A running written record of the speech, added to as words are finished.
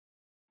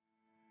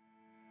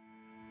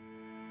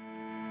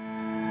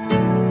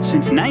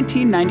Since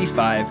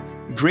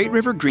 1995, Great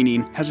River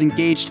Greening has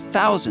engaged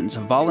thousands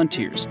of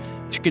volunteers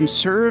to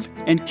conserve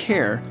and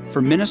care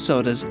for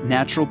Minnesota's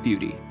natural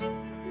beauty.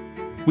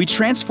 We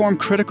transform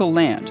critical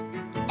land,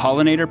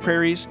 pollinator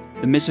prairies,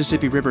 the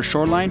Mississippi River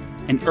shoreline,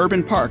 and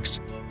urban parks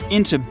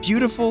into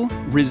beautiful,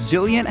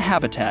 resilient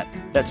habitat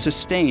that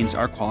sustains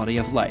our quality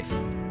of life.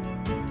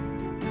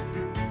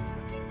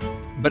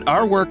 But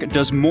our work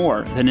does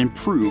more than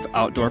improve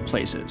outdoor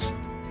places.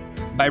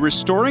 By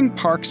restoring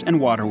parks and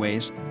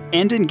waterways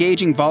and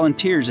engaging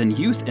volunteers and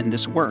youth in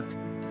this work,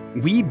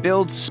 we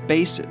build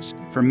spaces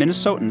for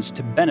Minnesotans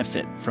to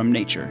benefit from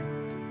nature.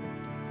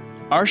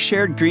 Our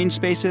shared green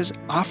spaces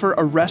offer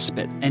a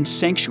respite and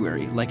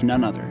sanctuary like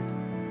none other.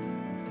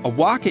 A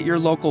walk at your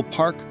local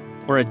park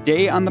or a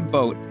day on the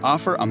boat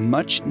offer a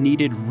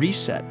much-needed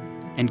reset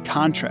and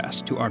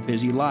contrast to our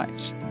busy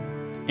lives.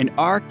 And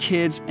our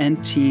kids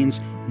and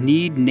teens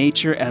need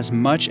nature as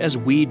much as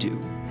we do.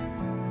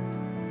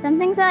 Some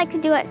things I like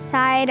to do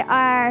outside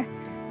are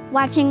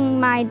watching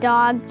my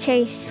dog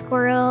chase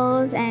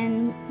squirrels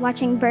and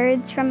watching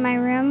birds from my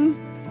room.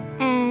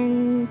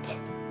 And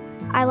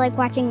I like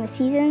watching the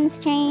seasons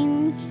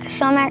change.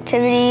 Some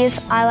activities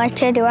I like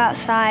to do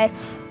outside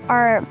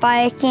are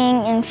biking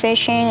and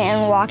fishing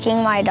and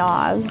walking my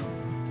dog.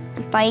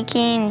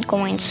 Biking,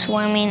 going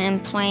swimming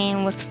and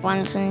playing with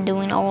friends and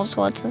doing all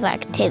sorts of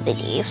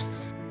activities.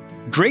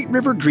 Great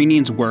River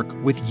Greening's work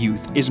with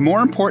youth is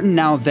more important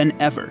now than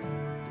ever.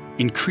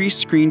 Increased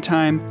screen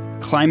time,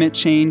 climate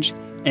change,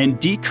 and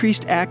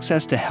decreased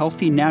access to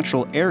healthy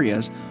natural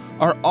areas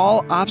are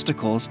all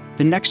obstacles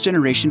the next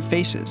generation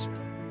faces.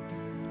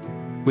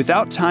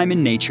 Without time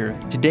in nature,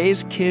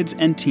 today's kids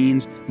and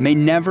teens may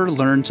never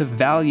learn to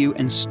value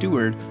and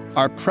steward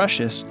our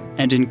precious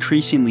and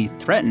increasingly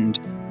threatened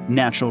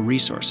natural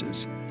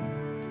resources.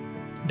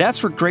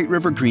 That's where Great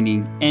River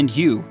Greening and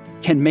you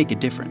can make a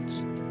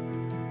difference.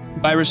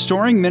 By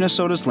restoring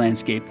Minnesota's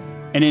landscape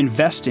and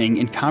investing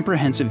in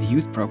comprehensive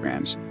youth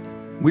programs,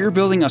 we're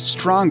building a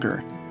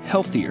stronger,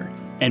 healthier,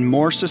 and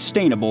more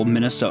sustainable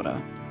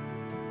Minnesota.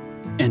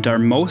 And our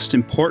most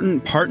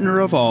important partner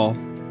of all,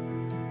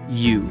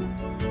 you.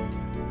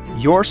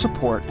 Your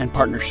support and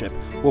partnership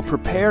will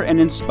prepare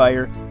and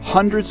inspire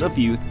hundreds of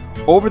youth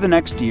over the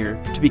next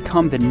year to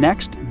become the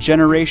next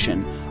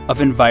generation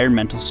of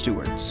environmental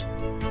stewards.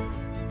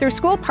 Through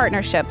school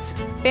partnerships,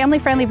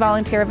 family-friendly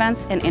volunteer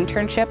events, and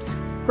internships,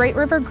 Great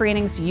River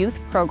Greening's youth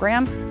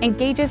program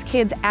engages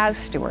kids as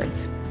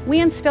stewards. We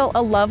instill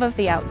a love of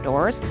the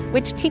outdoors,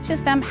 which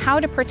teaches them how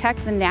to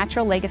protect the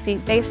natural legacy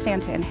they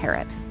stand to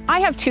inherit.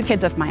 I have 2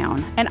 kids of my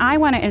own, and I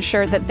want to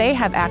ensure that they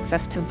have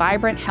access to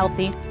vibrant,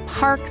 healthy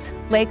parks,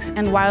 lakes,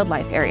 and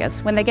wildlife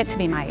areas when they get to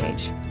be my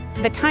age.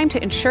 The time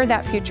to ensure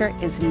that future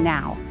is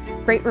now.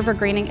 Great River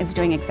Greening is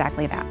doing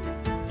exactly that.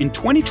 In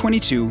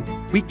 2022,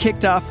 we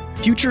kicked off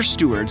Future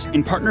Stewards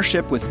in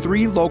partnership with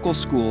 3 local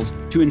schools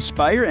to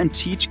inspire and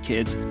teach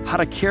kids how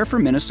to care for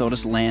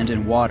Minnesota's land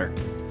and water.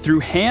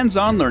 Through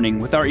hands-on learning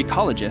with our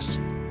ecologists,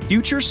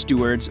 Future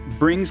Stewards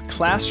brings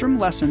classroom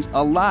lessons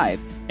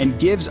alive and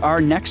gives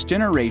our next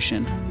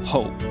generation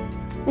hope.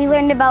 We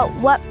learned about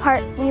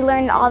we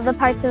learned all the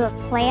parts of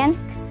a plant,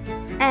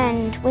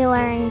 and we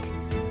learned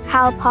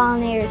how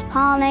pollinators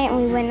pollinate,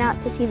 and we went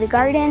out to see the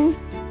garden.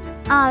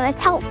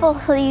 It's helpful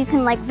so you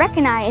can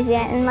recognize it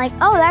and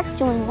oh, that's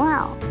doing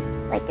well.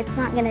 It's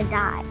not gonna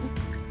die.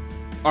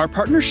 Our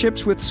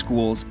partnerships with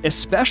schools,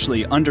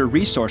 especially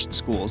under-resourced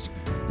schools,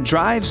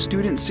 drive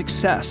student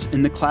success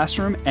in the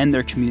classroom and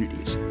their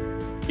communities.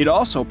 It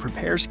also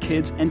prepares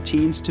kids and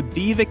teens to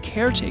be the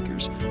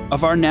caretakers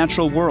of our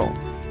natural world,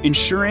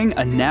 ensuring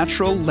a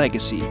natural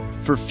legacy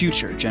for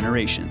future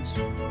generations.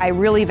 I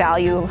really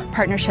value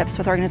partnerships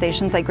with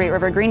organizations like Great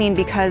River Greening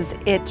because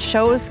it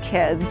shows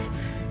kids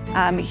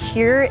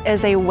here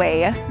is a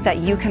way that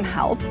you can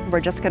help.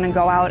 We're just going to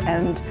go out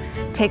and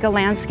take a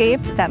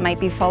landscape that might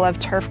be full of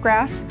turf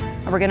grass,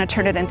 and we're going to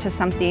turn it into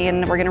something,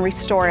 and we're going to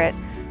restore it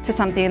to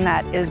something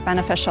that is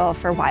beneficial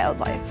for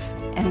wildlife.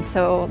 And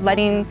so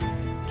letting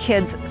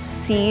kids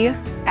see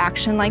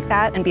action like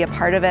that and be a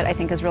part of it, I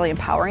think, is really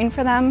empowering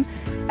for them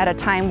at a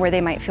time where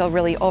they might feel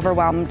really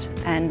overwhelmed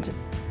and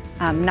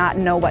not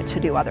know what to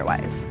do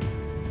otherwise.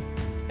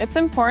 It's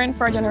important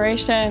for our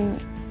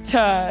generation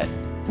to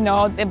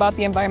know about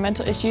the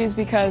environmental issues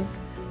because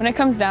when it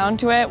comes down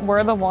to it,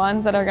 we're the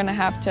ones that are going to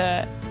have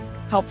to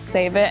help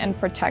save it and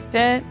protect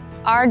it.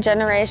 Our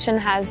generation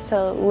has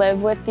to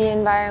live with the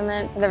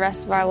environment for the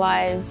rest of our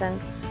lives,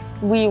 and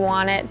we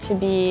want it to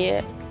be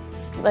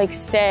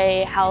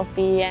stay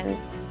healthy and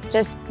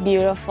just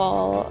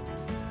beautiful.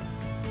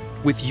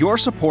 With your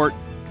support,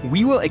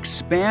 we will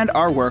expand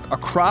our work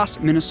across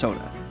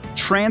Minnesota,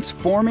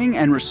 transforming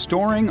and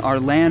restoring our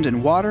land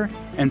and water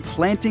and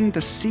planting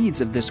the seeds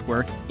of this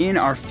work in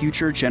our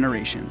future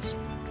generations.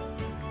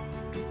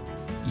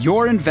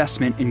 Your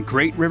investment in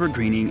Great River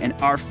Greening and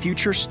our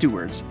future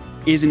stewards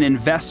is an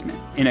investment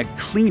in a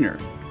cleaner,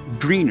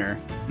 greener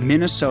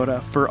Minnesota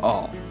for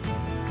all.